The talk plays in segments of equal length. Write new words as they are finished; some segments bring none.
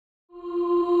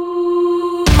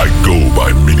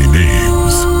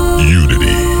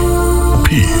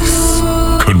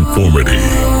conformity.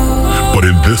 But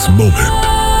in this moment,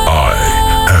 I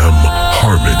am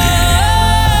harmony.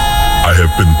 I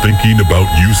have been thinking about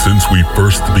you since we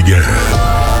first began,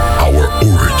 our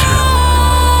origin.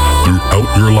 Throughout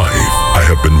your life, I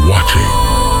have been watching,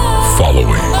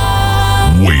 following,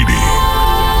 waiting.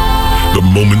 The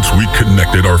moments we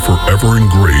connected are forever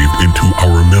engraved into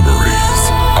our memories,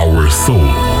 our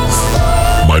souls.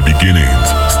 My beginnings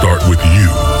start with you,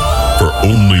 for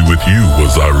only with you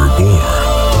was I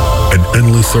reborn. An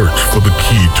endless search for the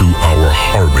key to our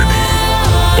harmony,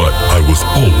 but I was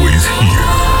always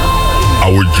here.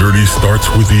 Our journey starts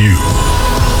with you,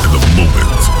 and the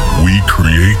moments we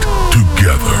create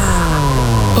together.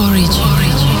 Origin.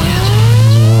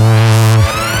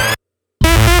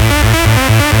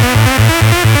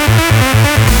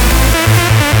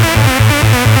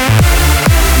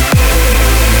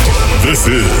 This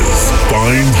is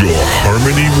Find Your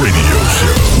Harmony Radio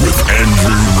Show with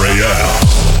Andrew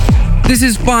Rayel. This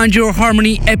is Find Your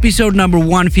Harmony episode number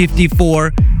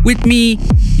 154 with me,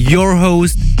 your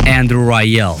host, Andrew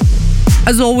Rayel.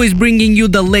 As always, bringing you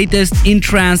the latest in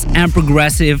trance and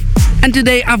progressive. And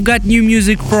today I've got new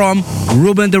music from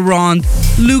Ruben de Ronde,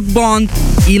 Luke Bond,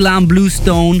 Ilan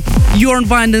Bluestone, Jorn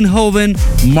van den Hoven,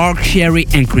 Mark Sherry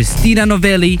and Christina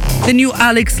Novelli, the new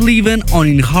Alex Leven on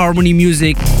In Harmony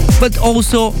Music, but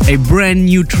also a brand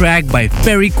new track by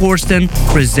Ferry Corsten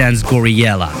presents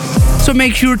Goriella. So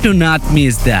make sure to not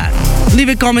miss that. Leave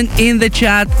a comment in the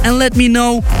chat and let me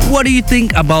know what do you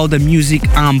think about the music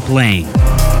I'm playing.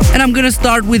 And I'm gonna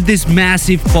start with this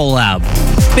massive collab.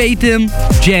 Fathom,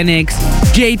 Genix,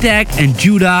 JTAG and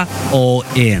Judah all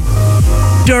in.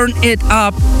 Turn it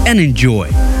up and enjoy.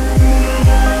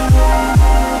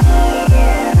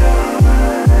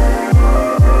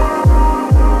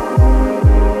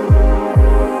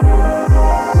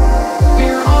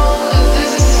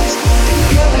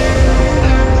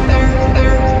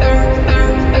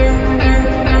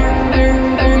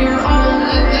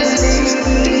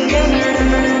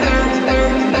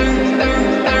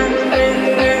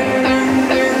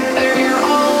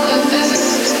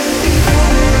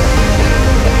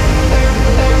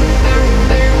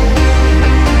 There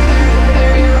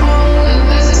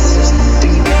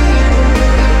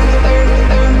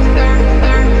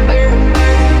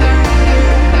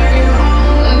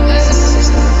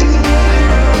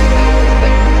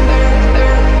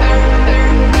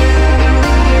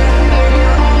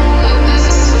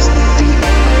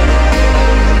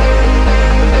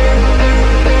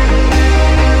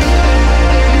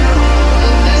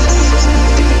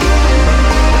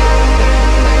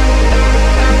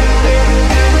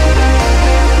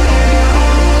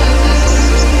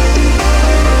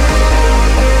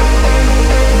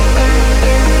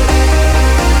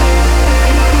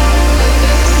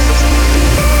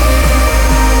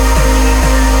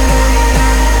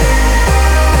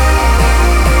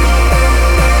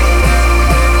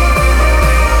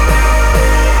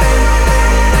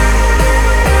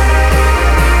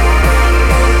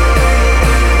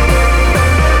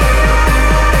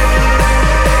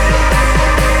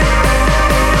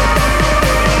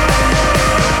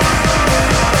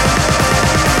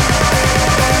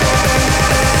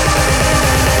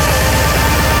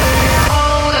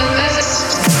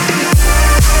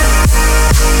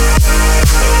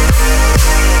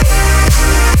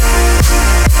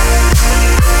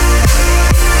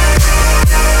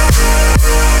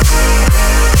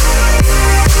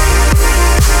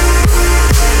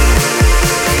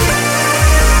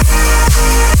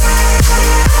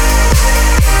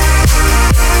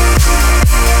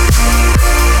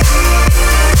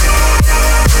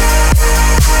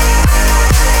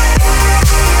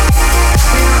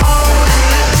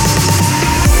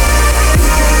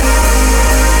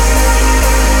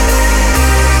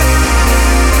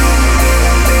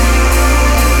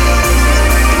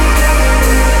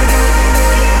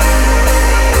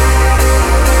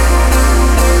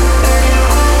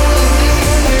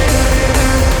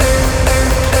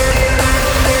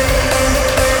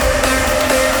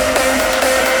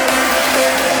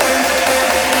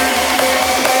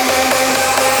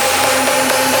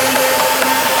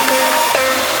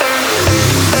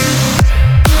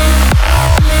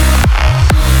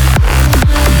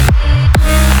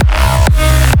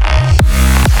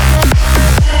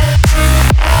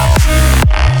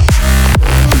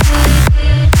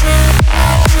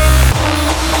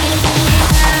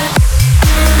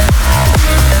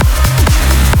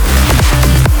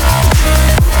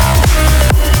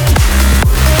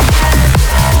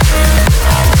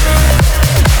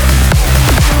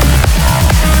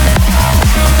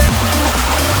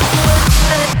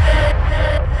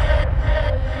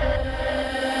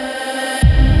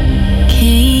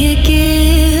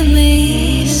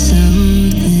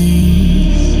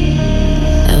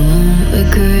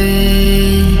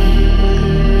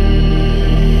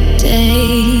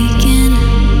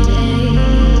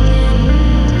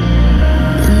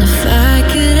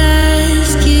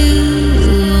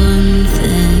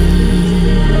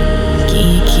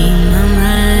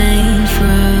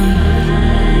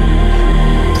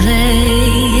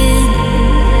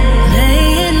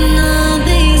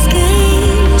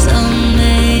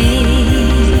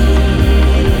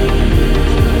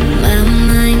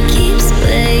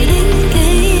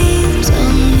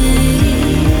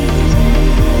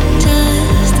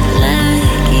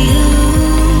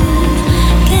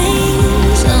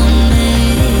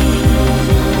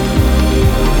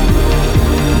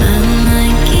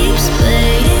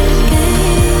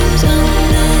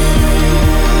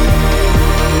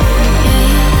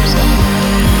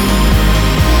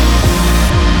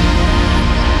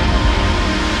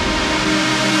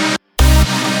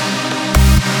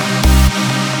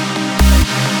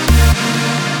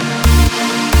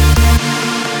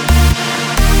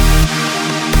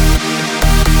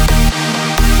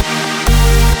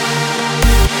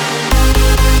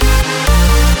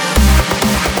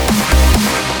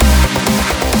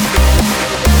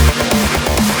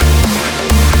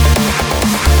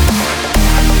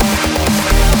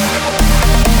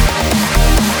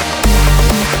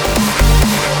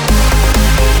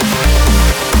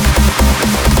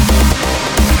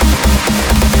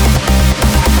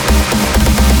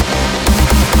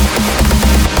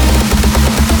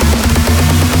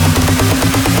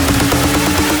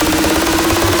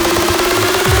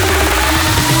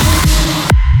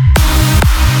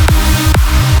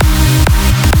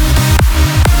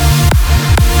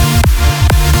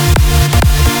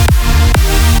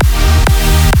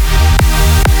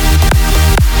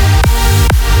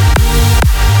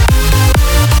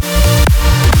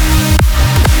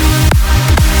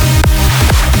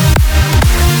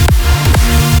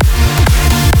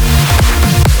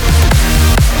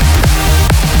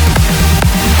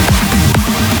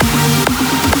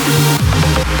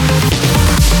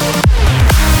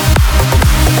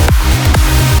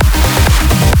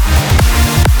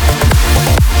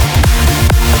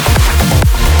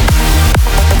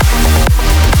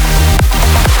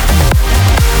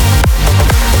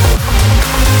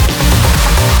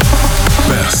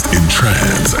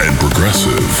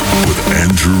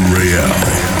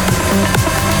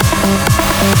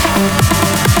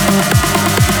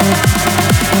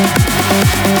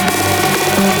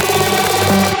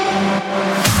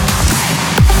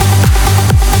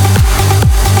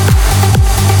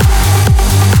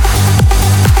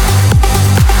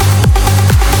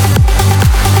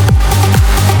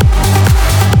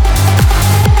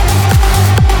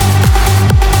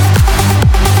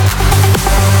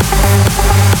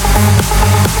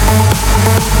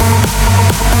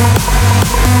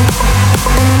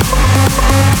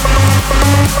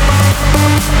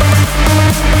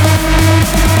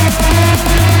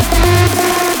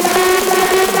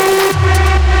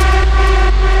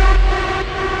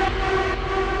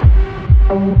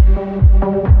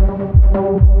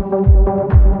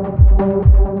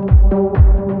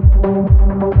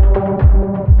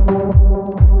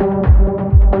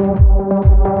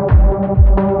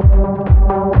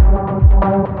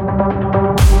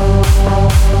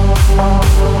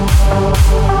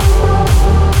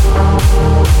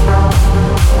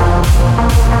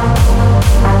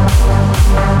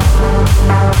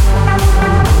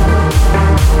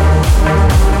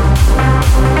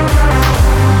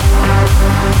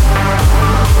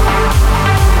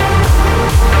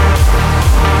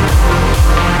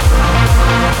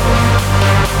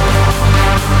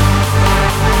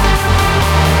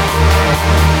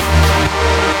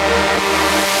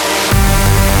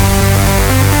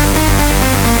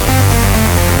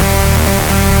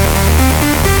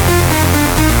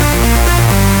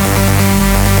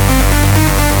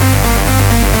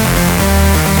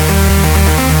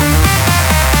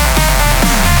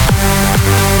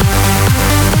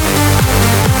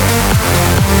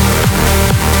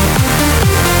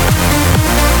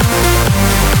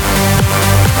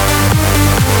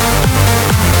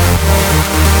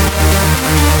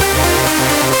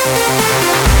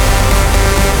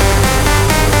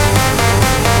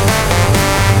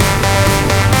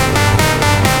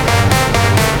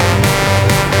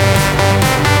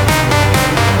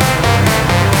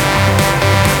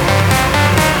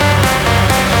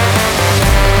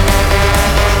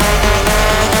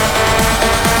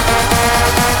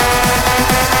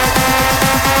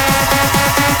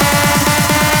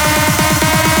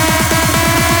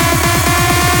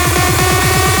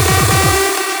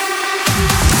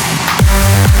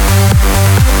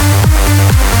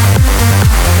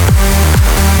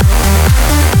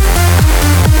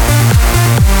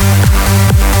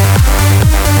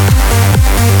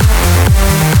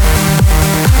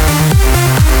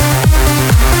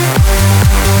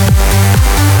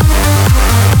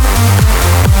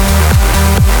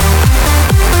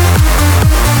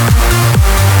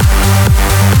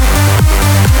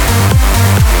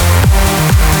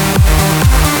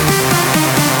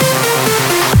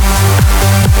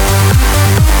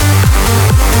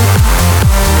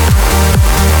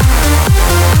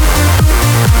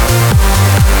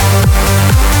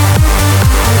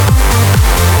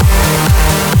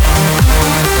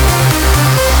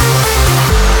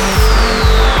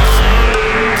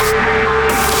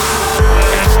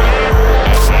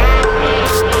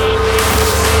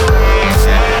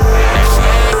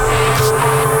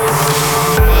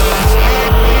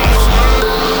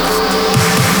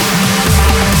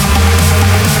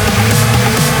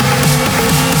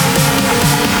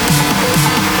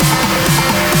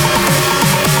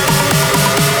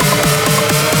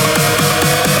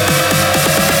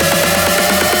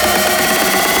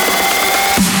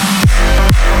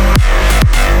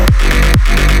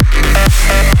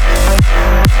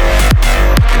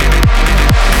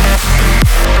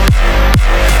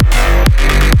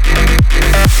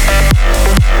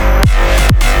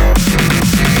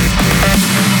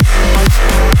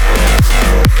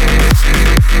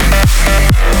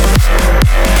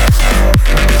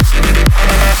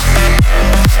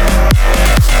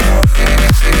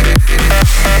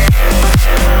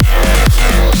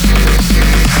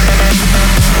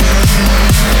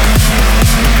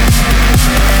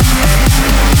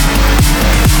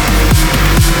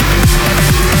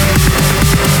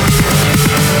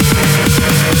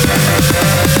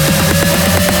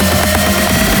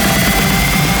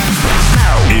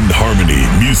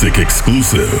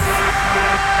exclusive.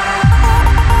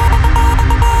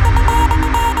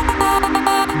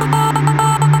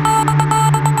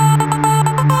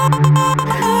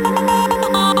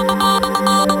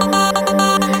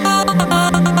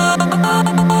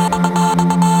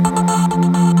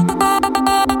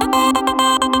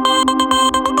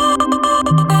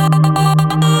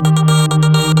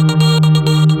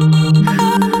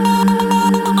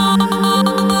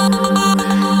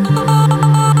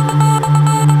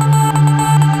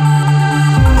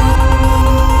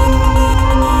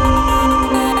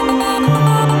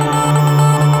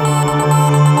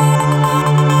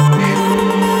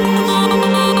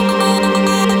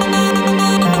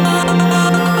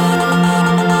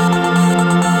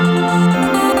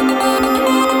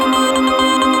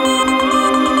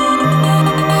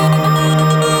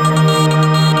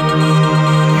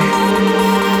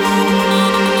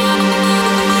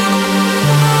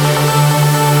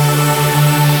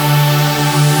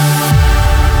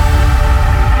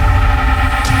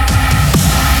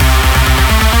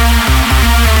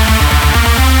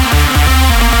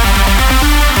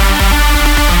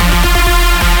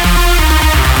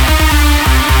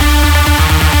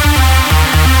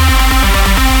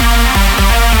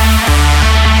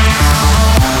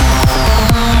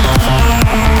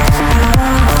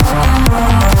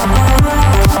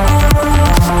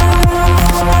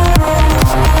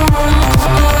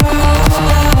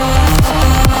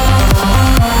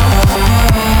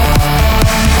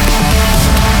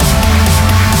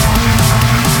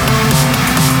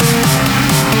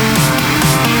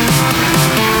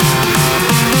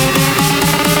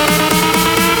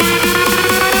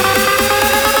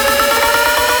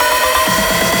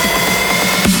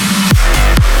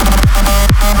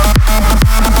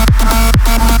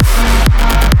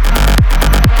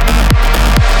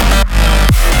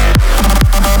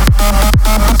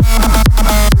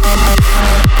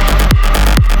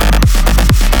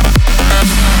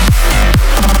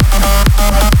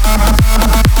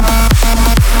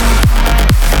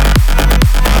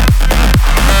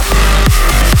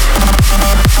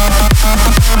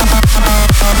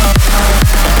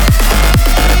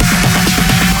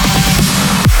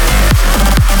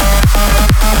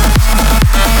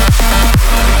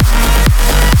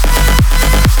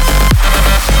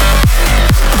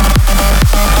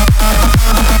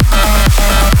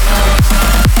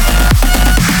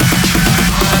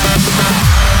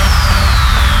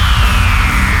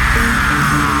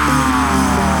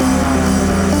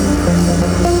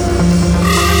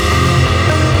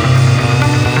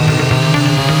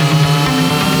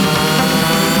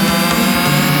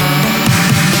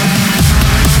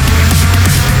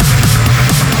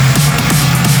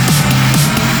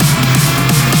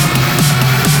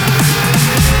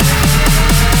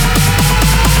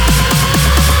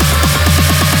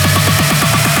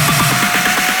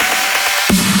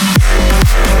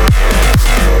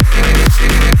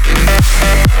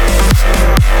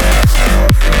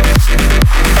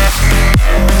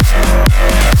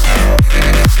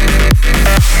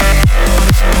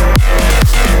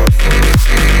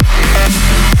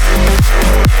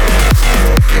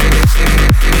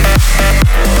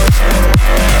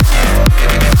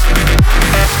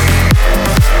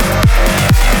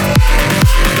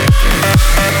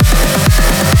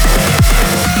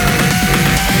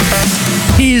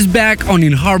 back on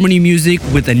In Harmony Music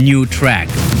with a new track.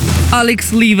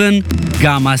 Alex Leven,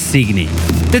 Gamma Cygni.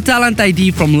 The talent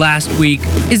ID from last week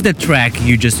is the track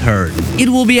you just heard. It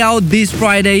will be out this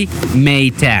Friday, May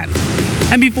 10th.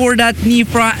 And before that,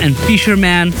 Nifra and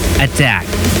Fisherman, Attack.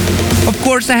 Of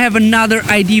course, I have another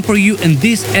ID for you in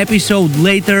this episode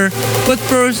later, but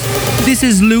first, this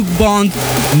is Luke Bond,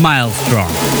 Maelstrom.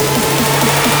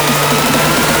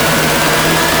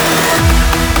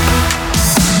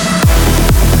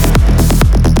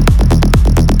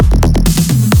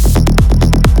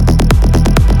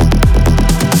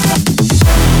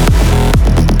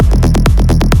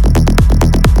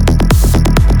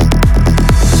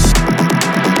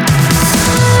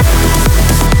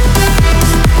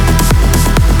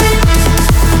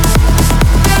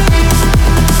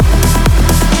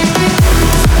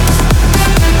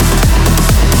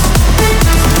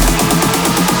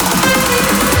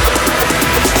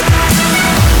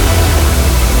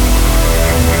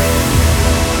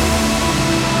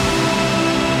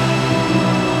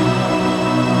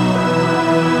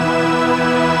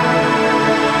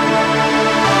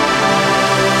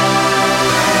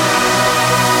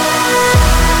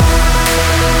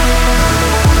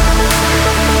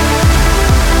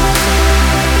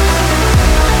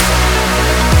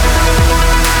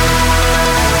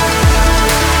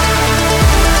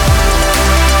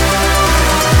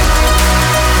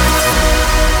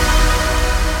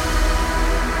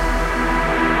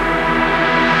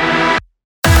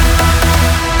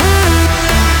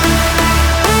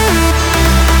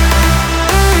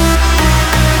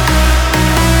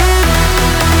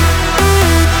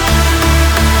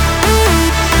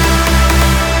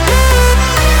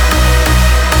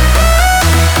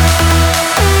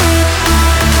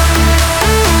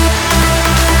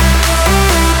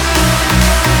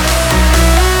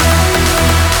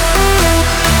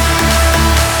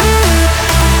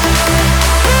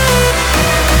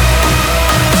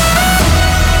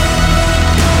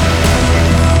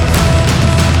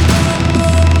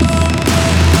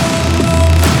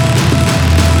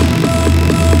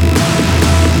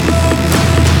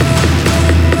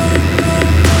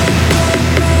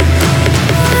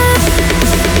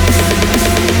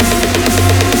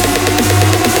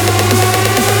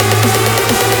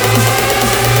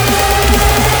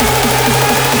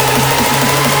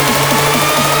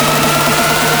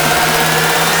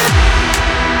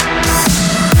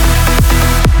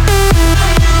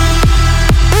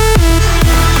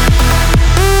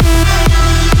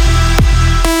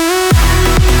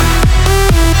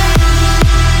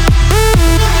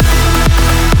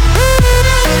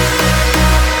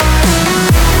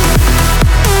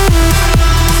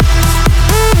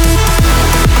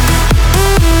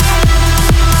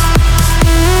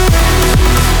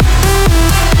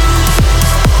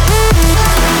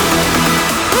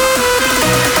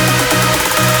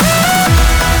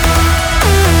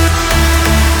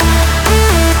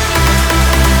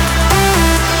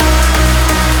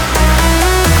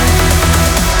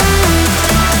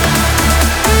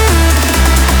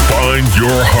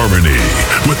 Your Harmony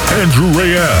with Andrew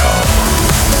Rayel.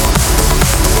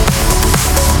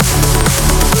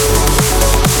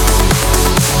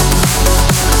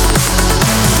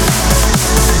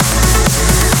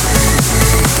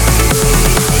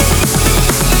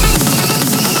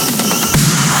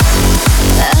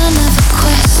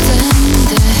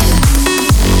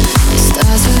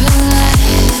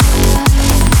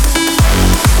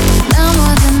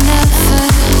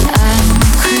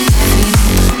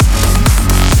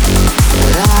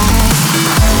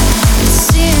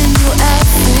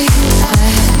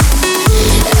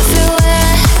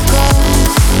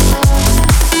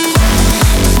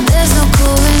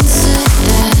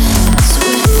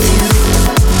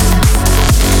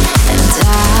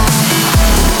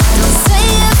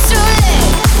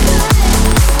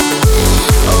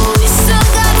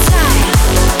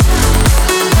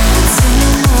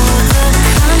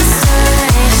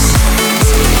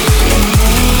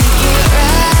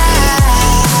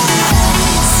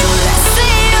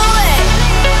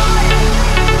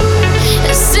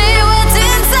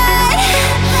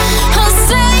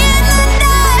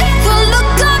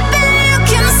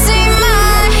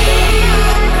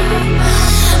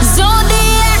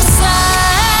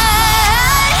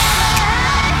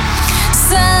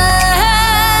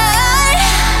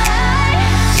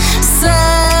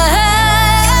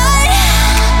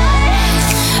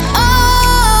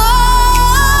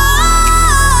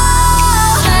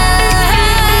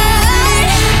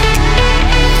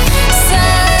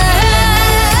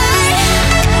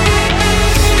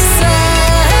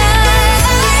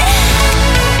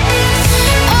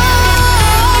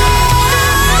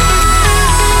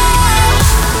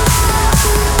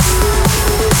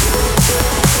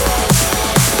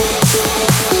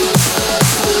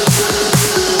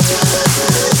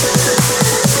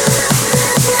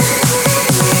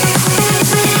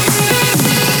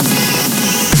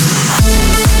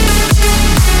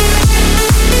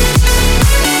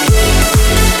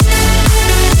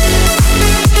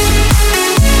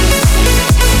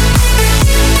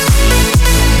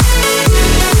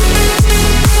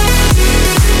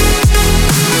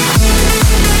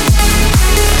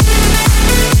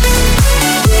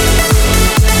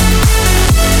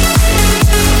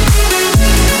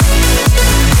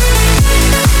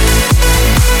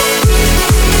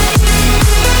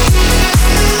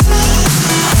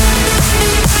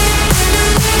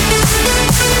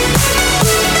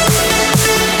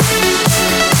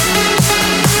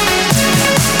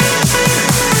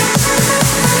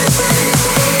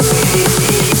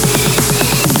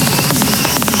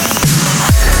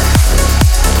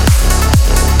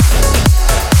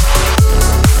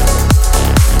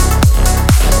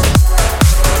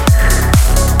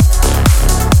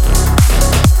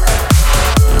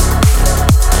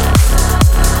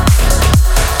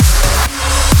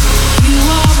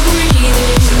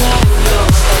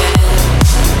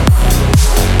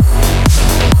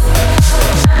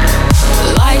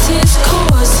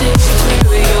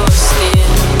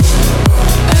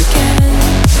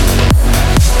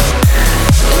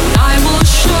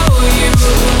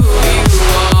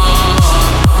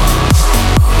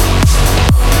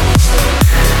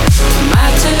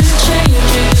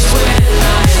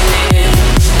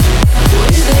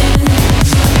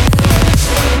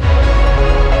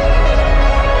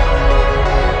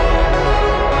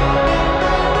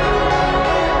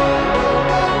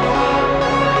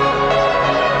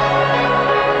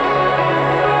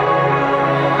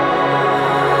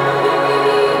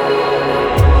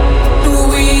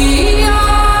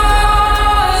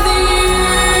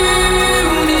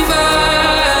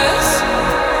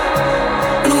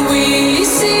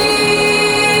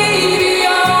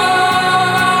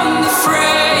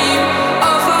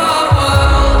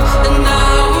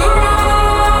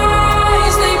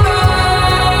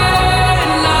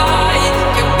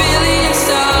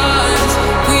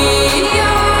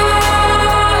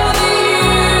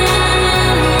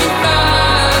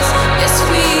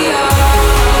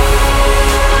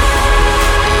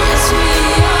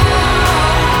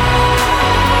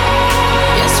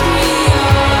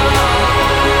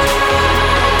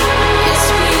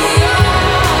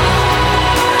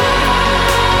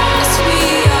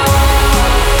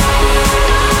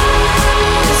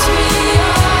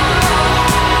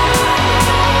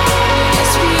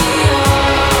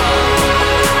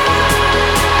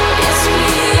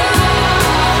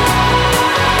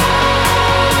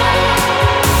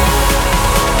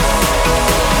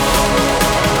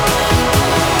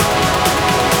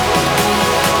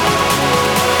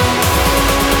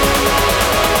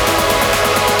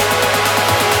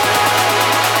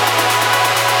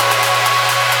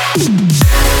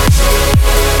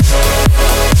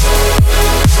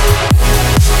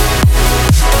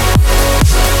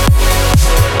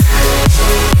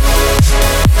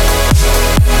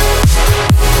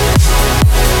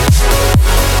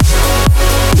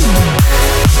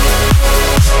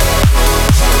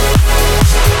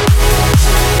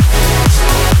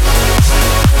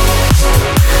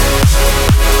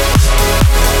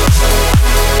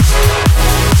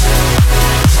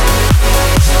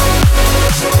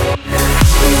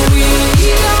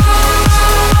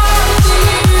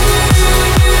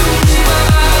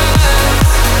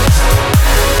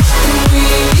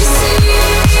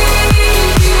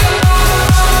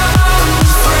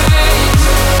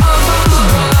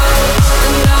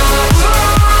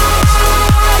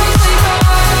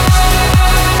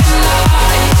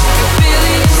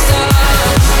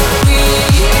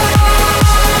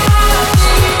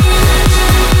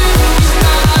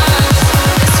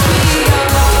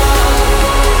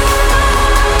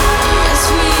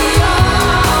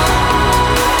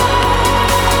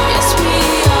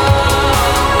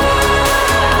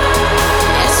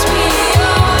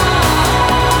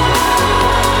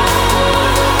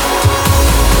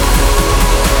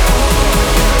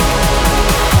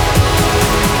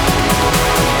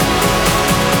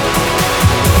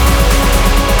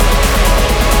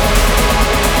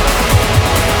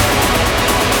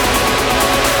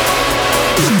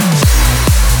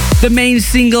 the main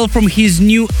single from his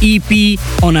new EP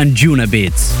on Anjuna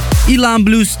Beats. Ilan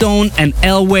Bluestone and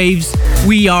L Waves,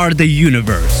 We Are the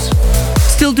Universe.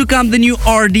 Still to come, the new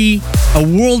RD,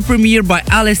 a world premiere by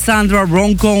Alessandra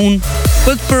Roncone.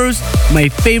 But first, my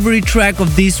favorite track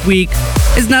of this week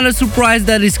is not a surprise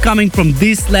that is coming from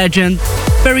this legend.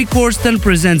 Ferry Corsten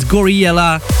presents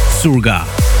Gouryella,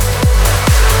 Surga.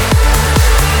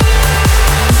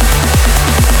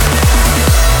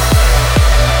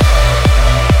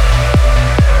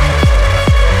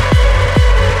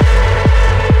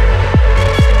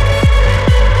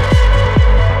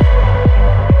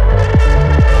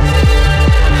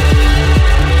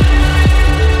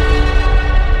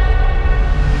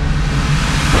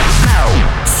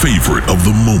 Favorite of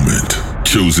the moment,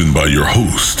 chosen by your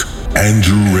host,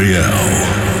 Andrew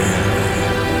Rayel.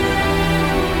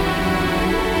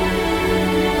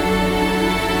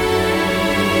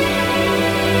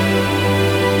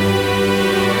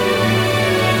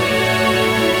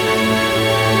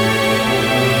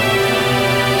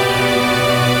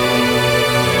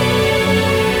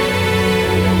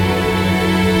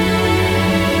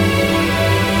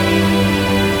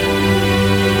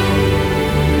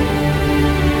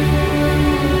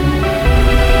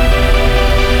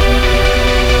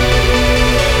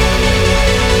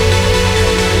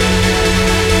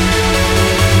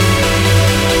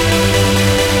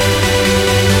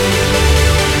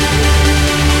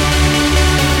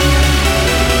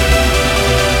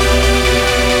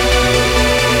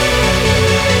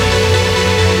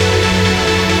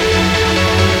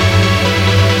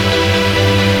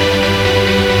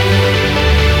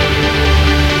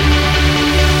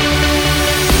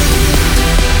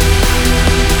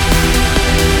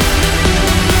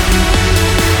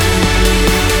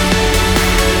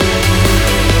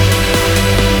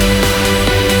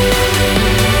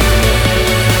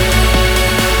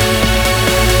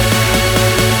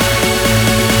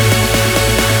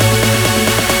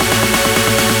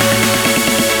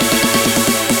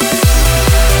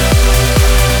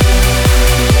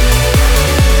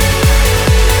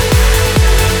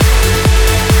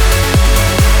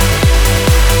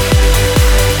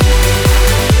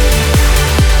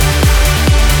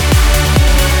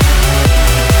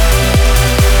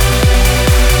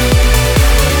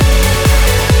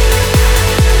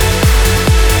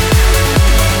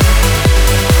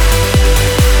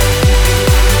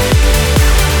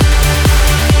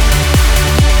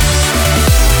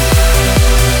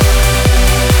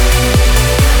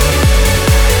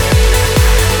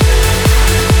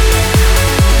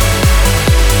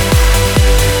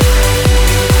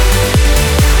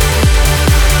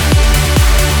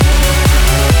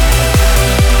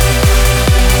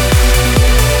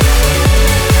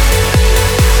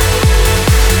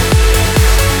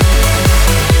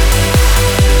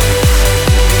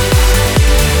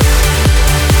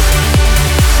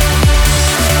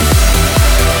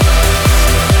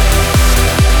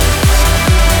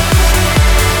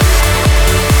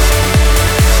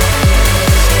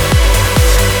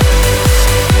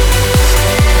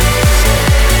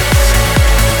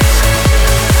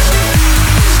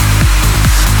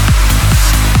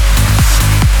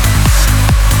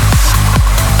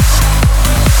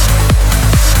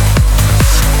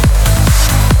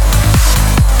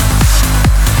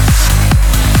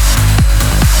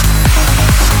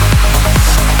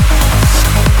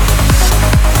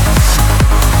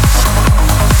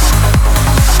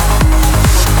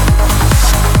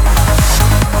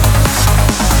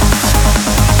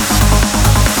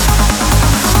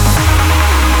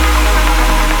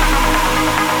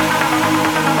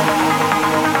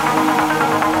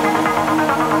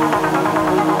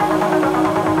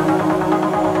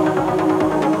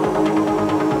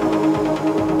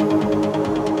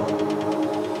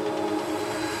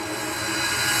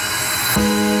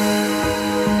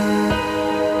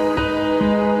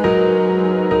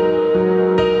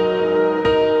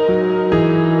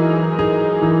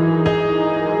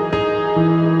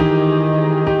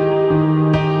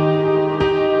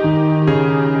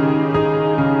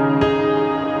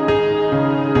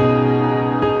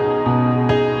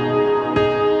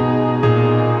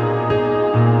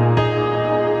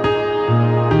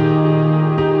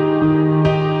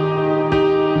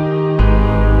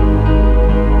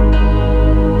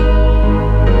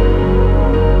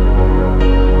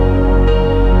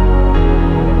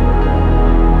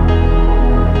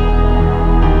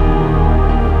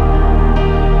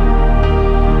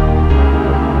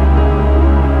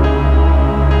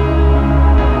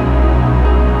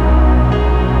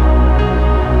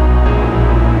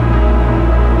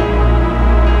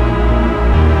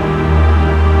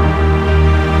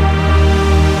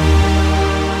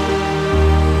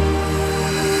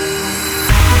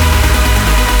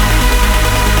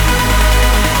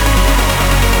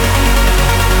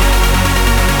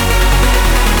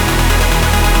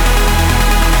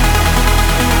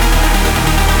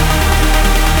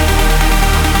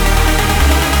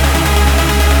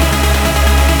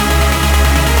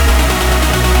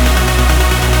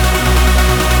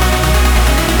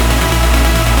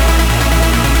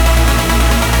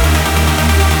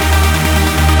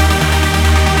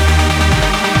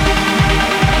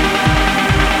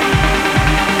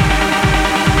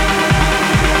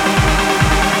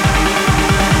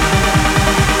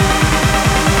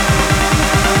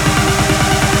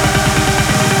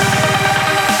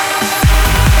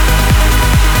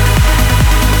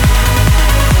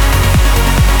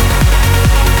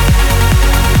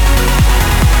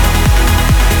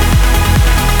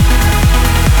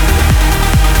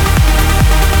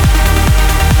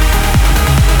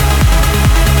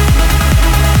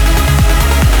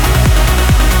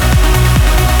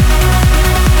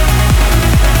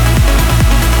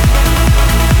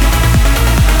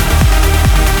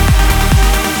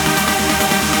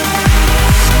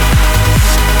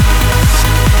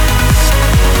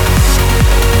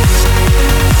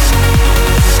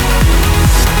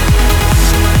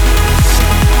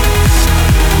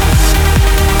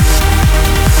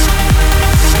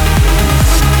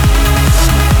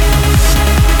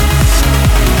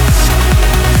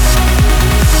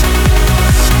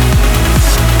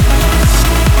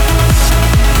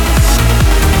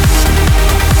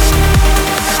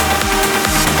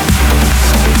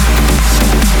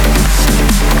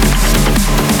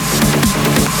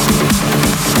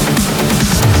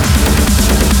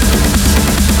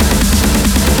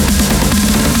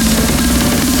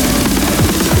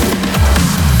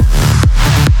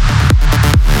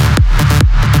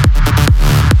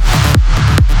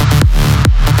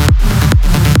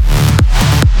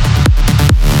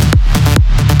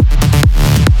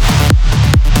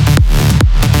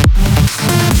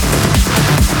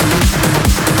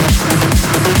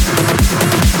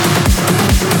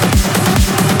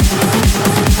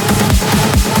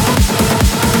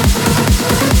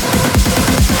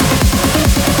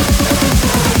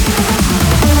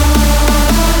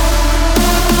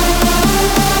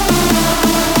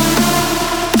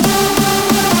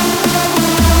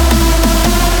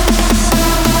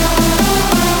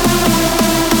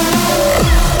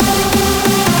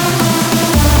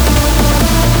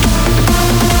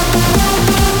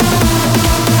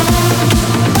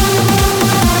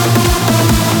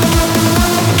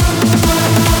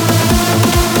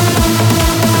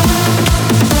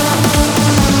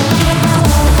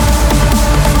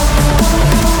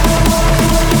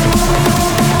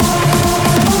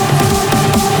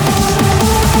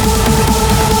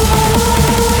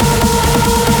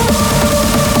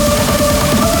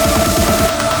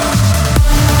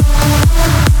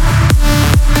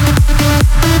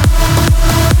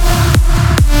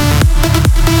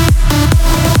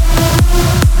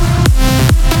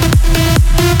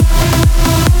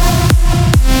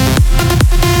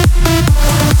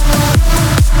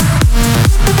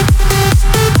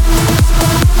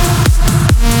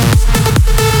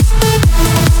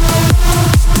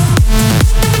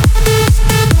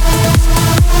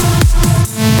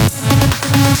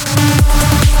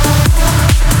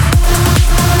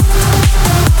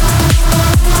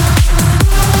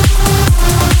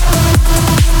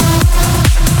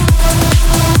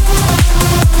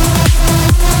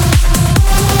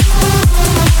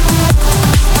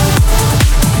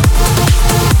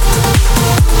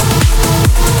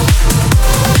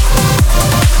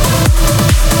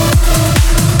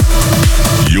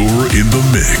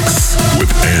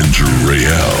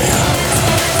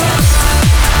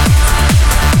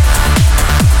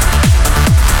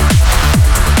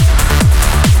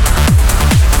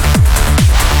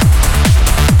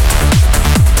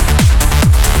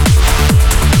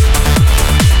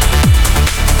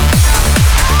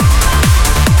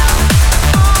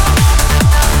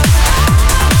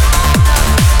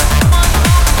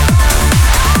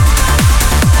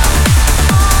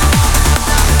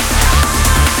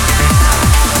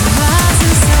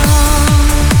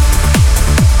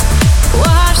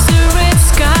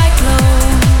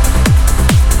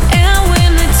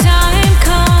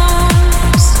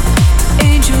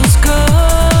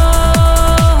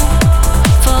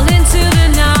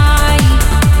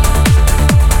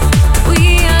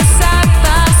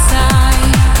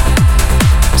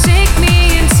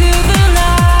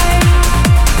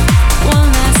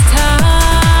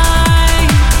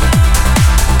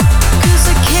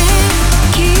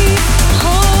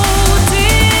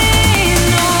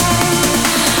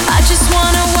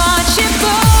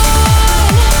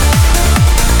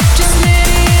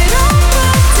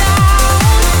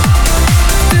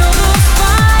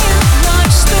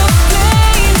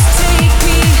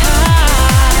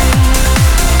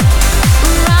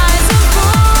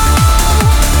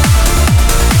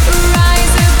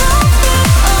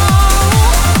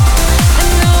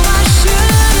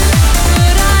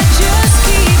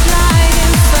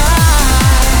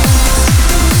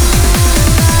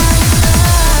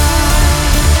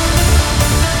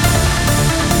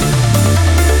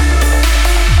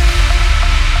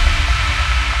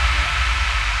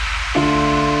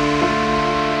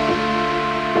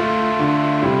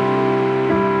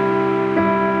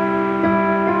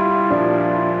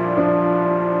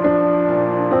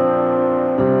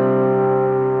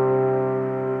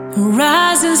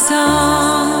 rising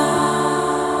sun,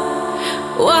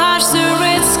 watch the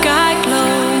red sky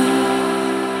glow.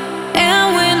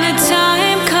 And when the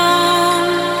time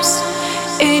comes,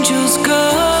 angels go,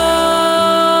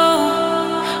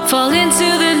 fall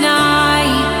into the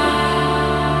night.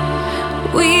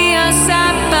 We are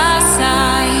side by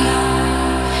side.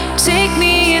 Take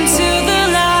me into the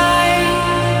light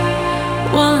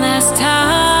one last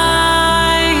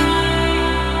time,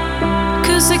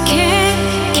 'cause I can't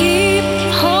keep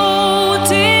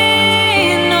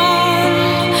holding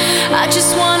on. I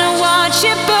just wanna watch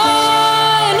it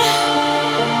burn.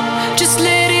 Just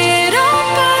let it all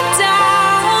burn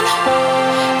down.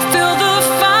 Feel the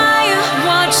fire,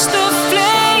 watch the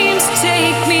flames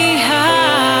take me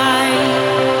high.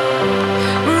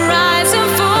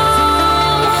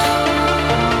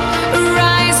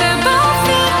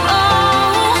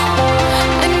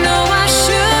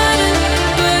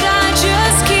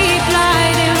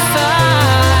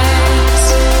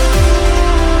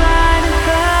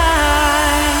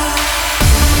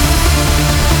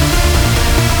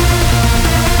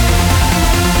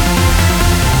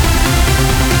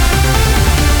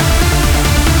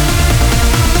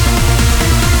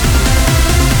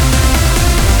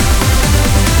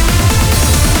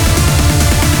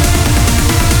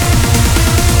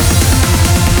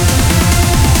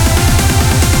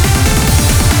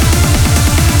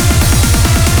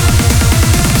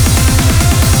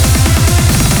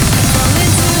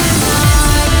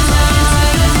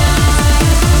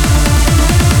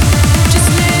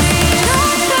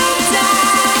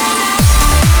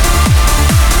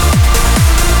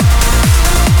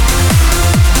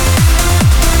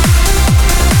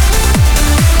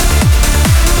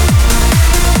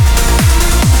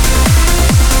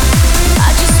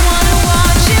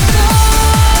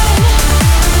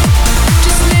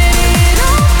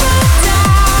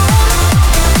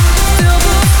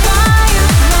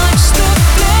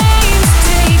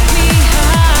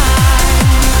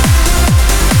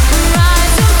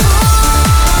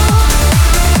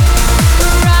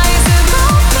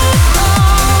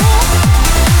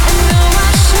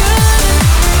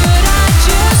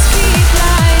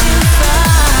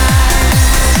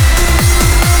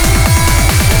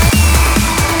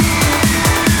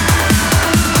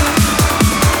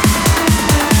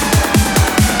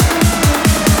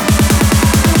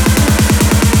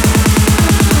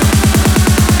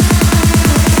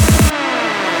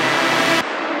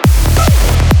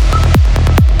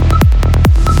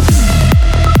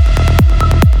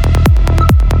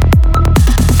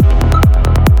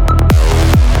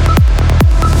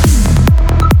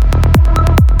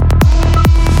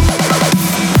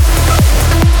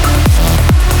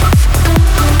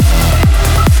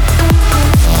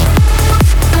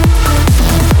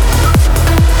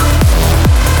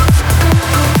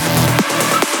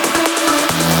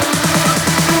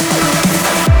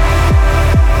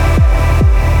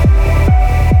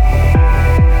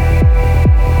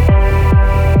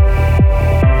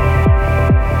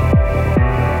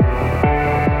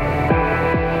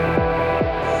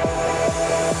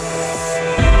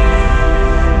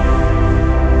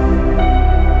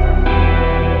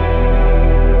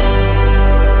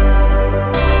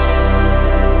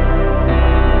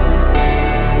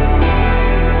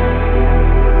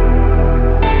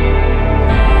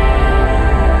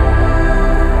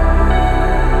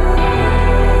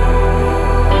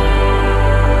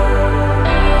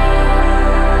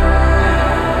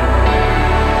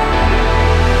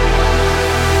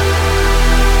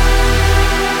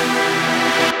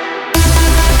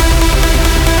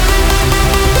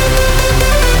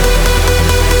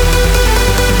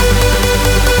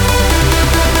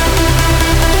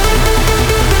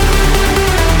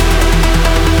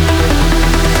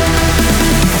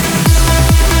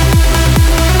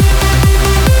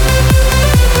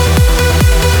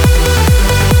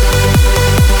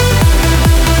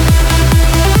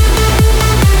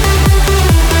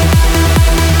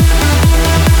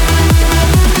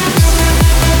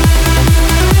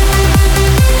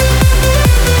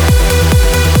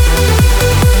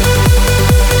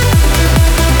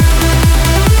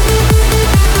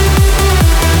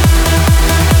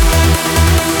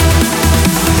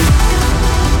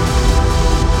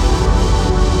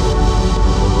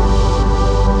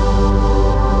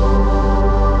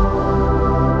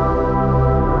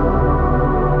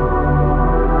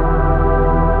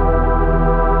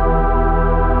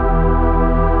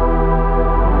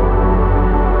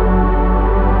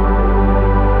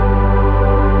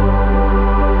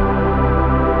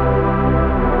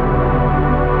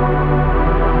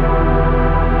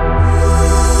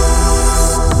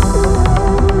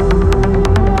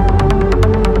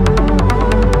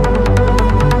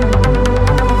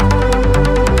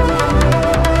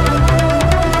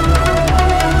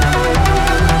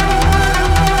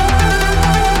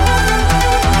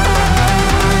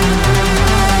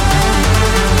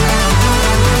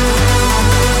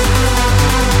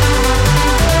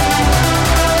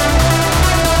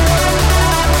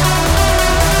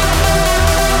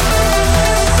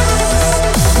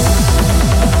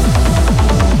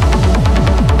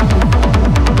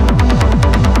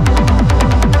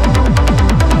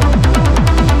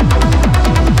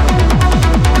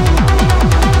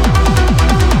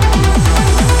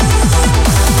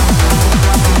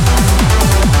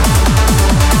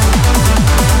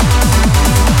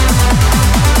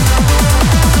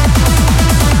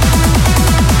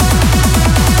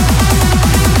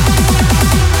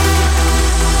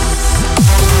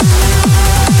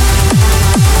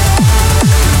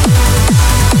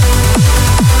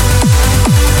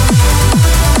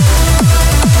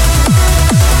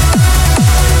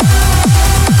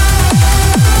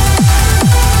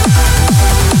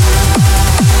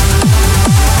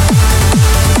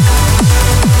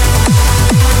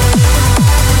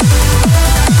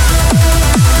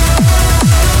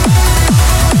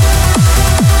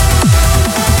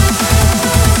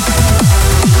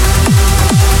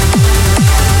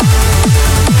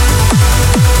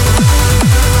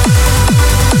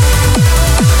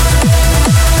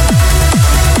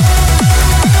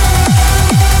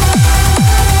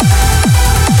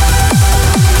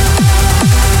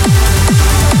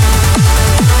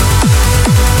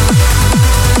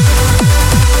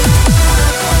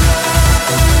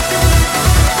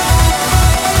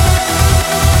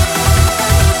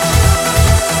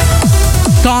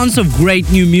 tons of great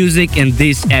new music in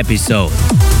this episode.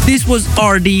 This was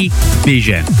RD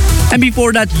Vision. And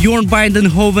before that, Jorn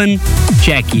Buitenhoven,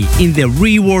 Jackie in the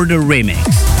Reworder remix.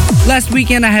 Last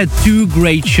weekend I had two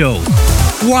great shows.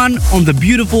 One on the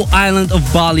beautiful island of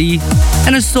Bali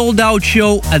and a sold out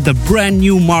show at the brand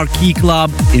new Marquee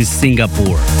Club in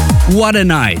Singapore. What a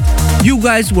night! You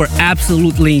guys were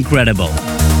absolutely incredible.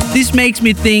 This makes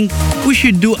me think we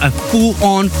should do a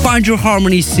full-on Find Your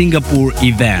Harmony Singapore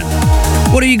event.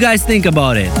 What do you guys think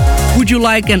about it? Would you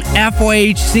like an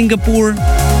FOH Singapore?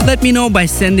 Let me know by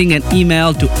sending an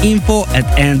email to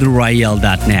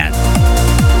info@andrewrayel.net.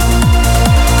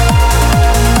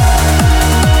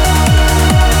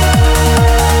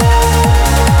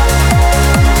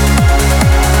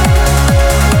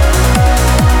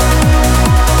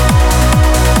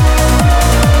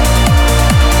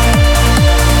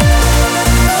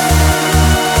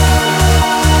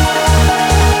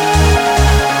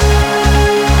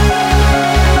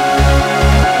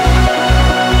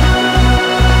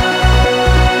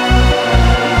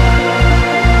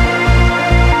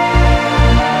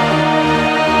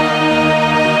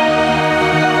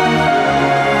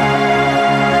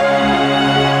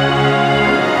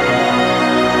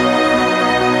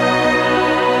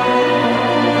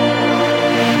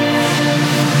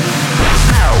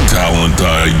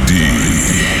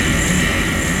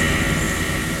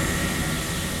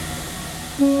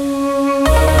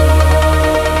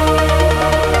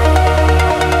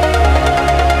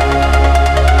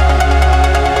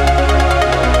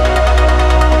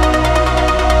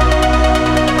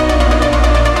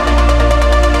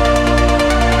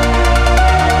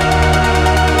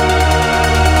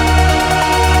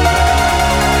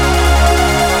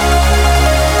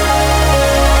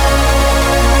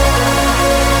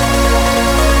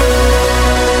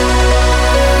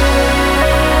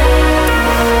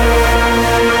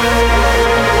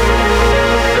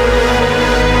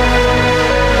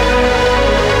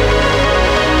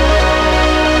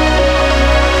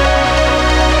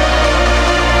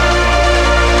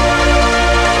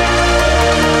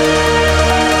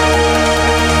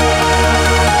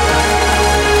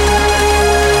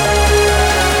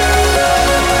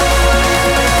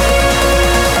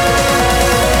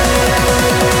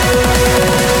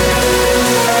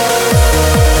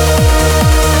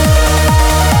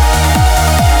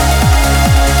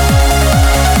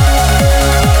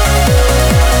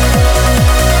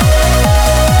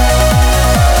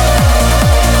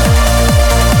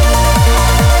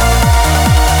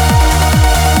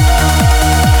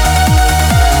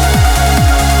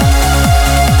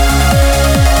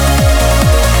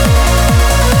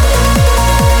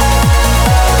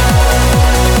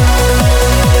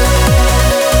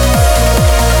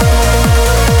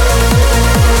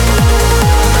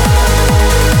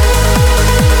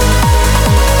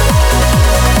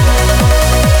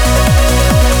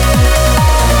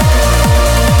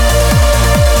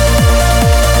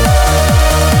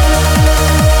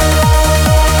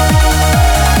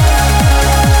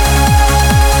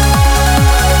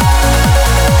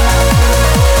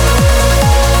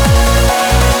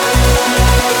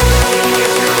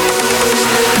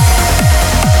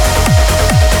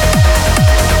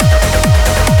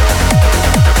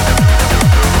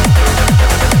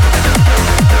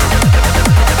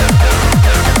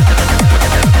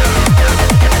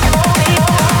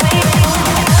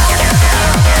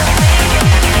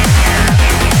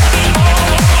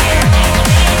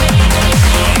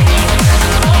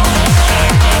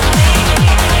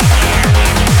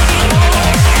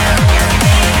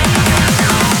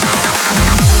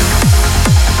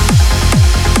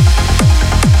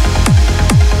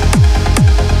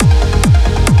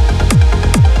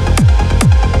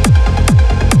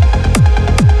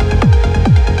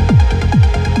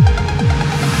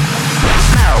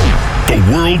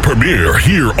 Premiere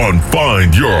here on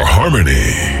Find Your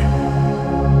Harmony.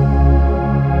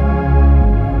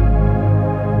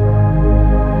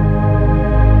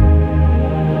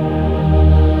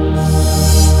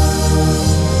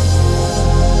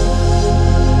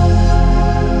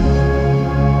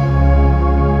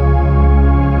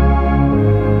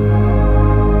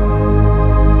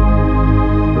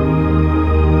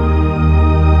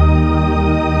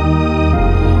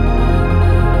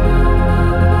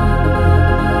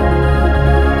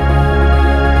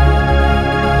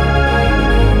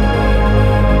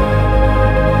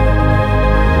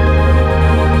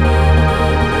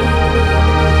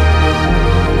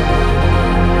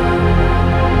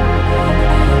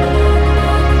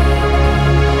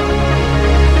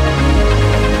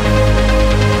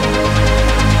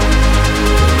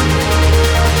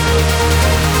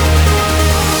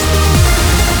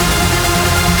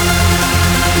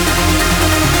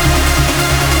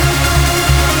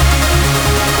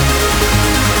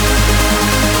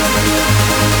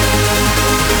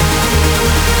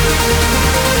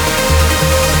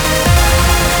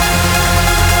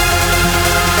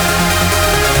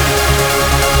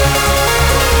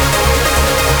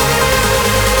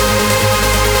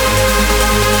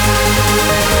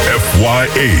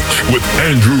 H with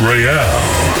Andrew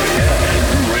Rayel.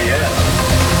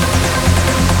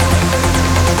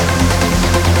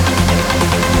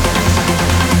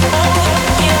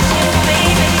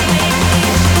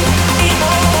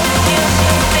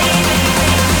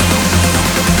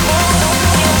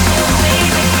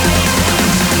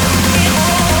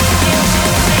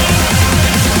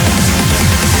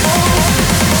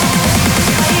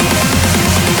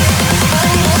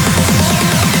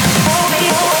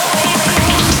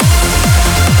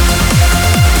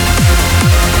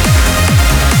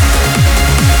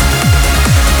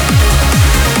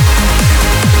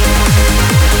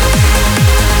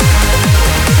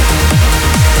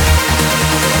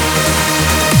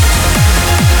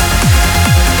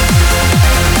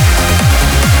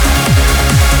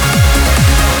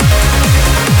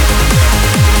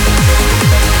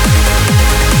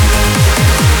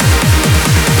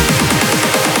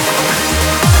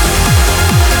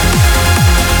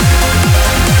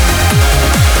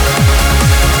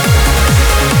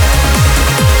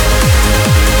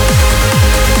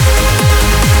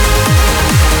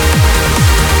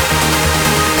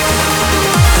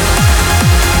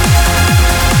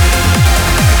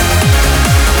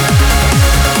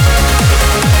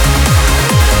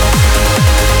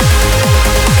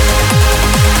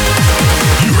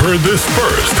 This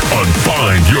first on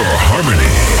Find Your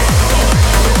Harmony.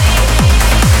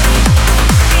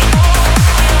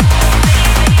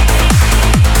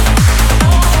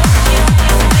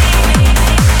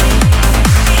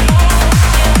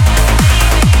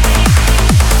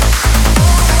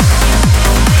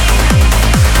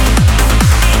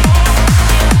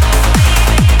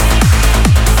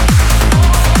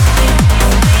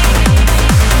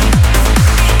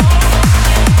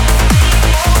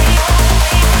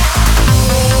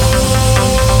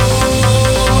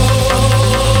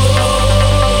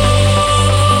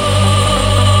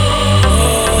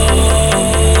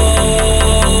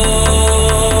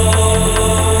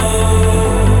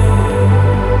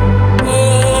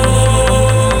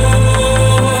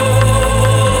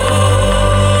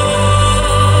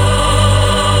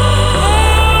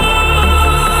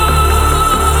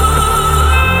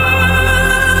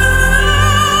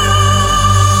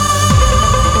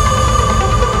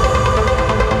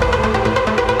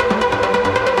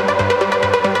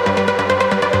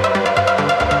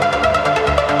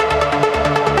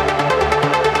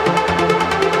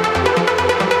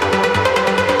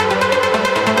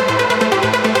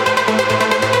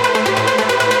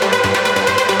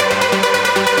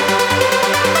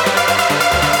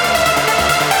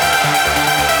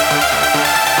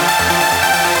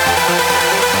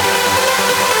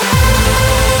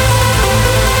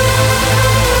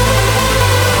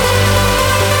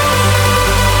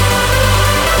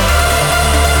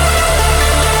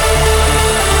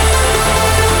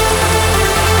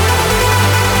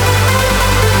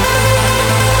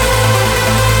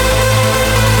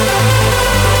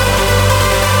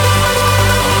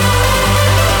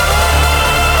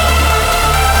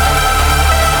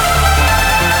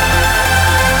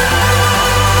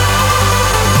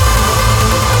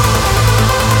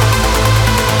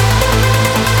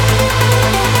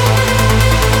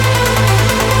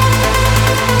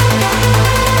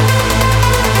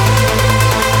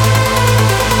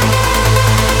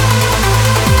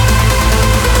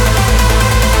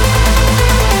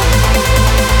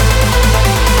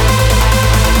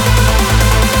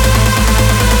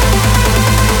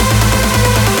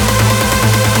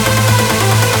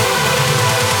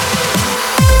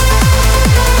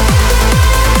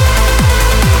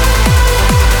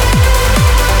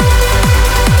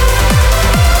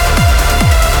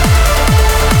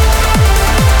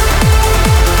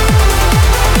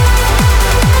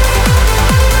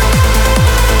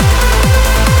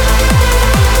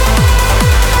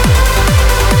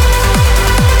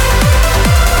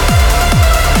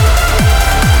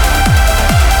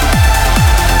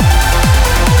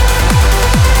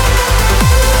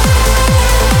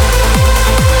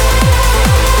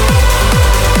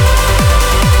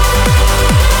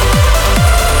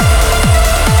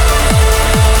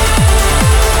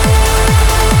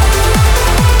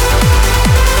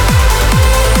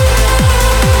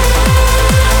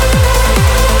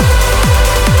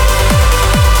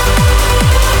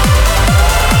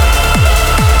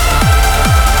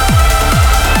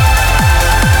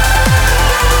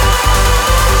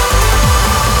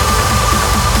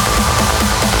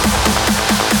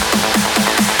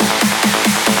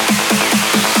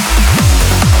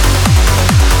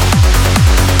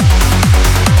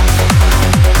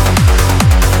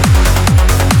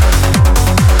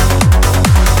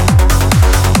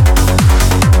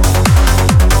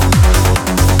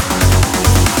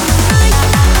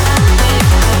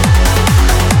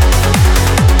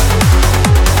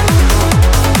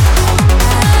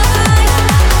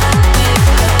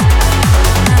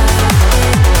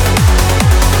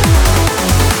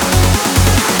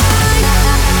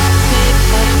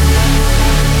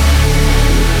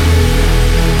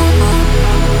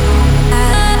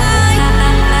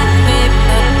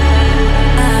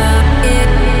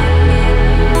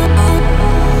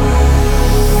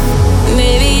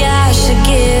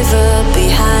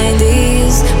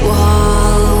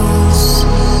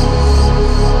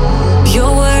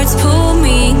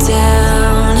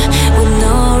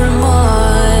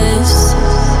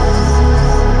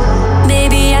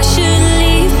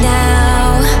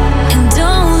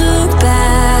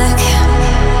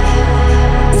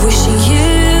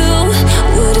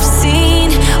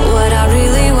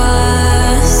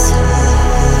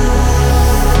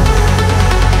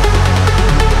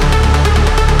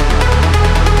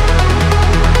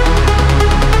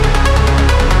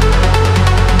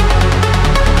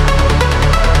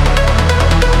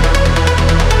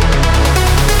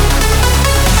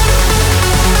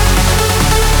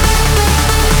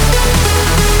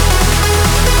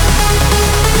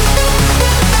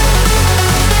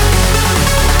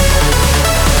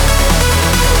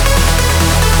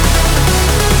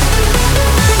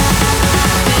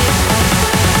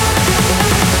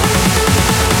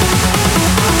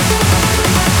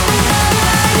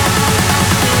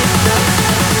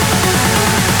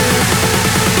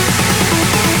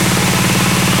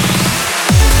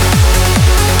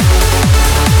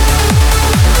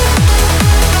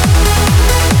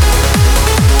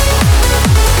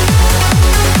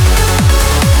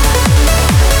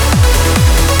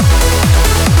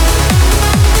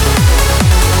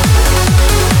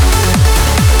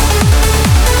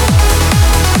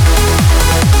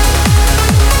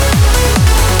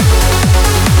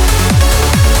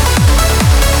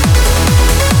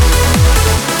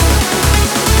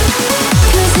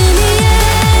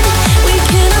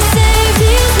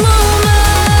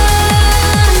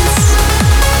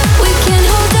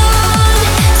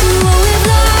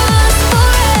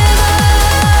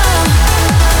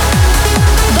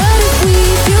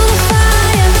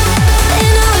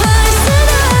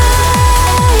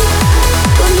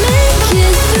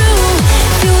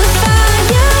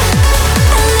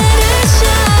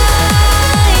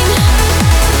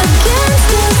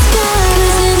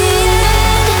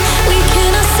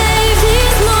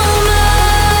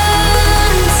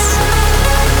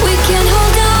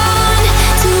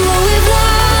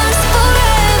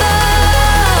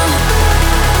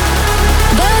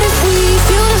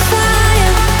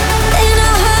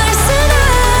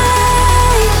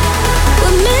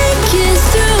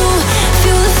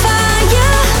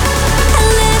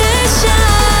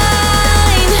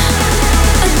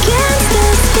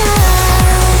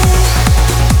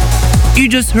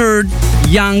 just heard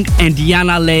Young and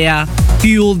Diana Lea,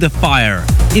 Fuel the Fire,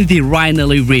 in the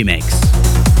Rhinelli remix.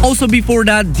 Also before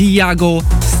that, Diago,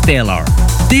 Stellar.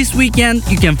 This weekend,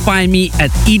 you can find me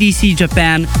at EDC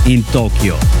Japan in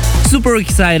Tokyo. Super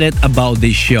excited about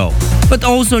this show. But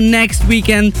also next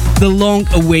weekend, the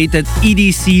long-awaited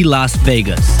EDC Las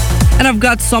Vegas. And I've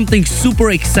got something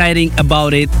super exciting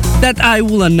about it that I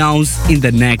will announce in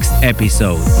the next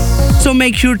episode. So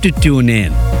make sure to tune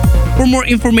in. For more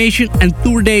information and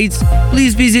tour dates,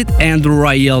 please visit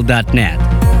andrewrayel.net.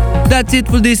 That's it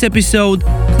for this episode,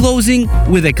 closing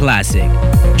with a classic.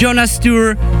 Jonas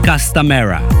Tour,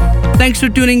 Castamera. Thanks for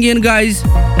tuning in, guys,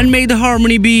 and may the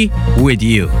harmony be with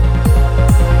you.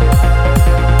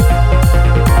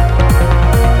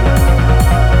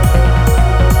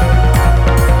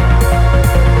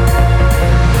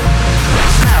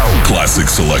 Classic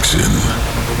selection.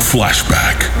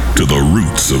 Flashback to the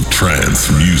roots of trance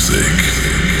music.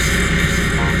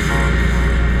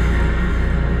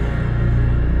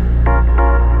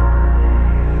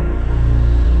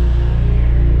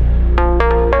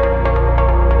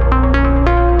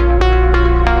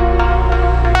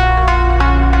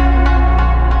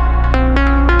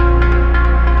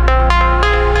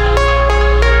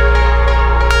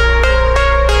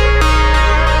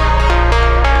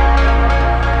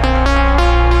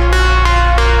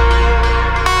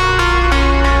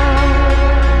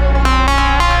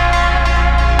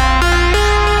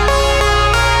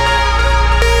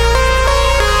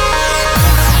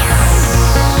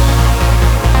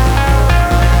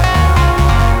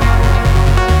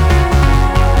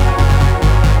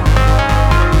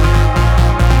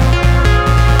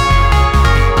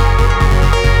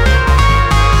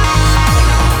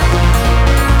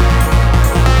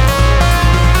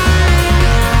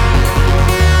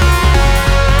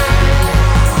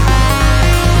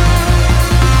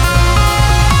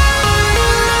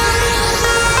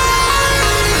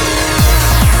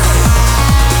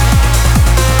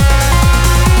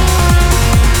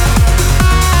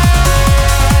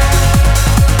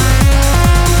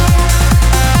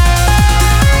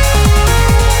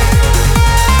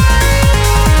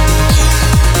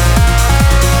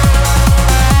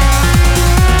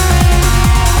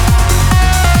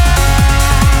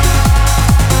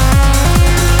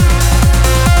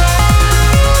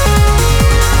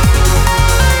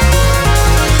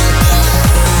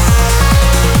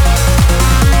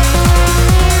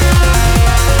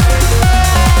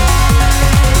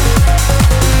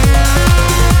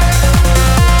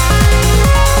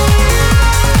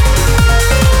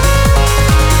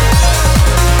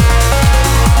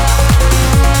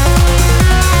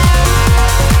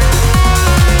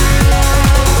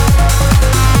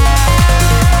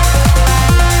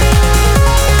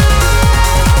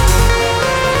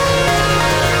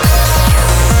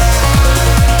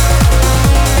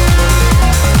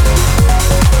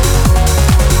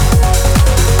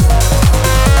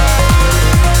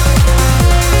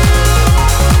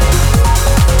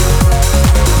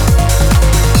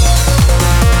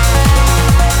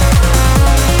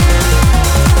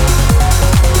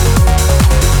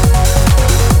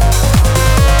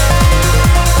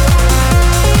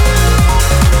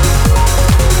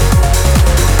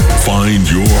 Find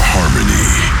your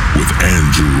harmony with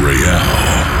Andrew Ray.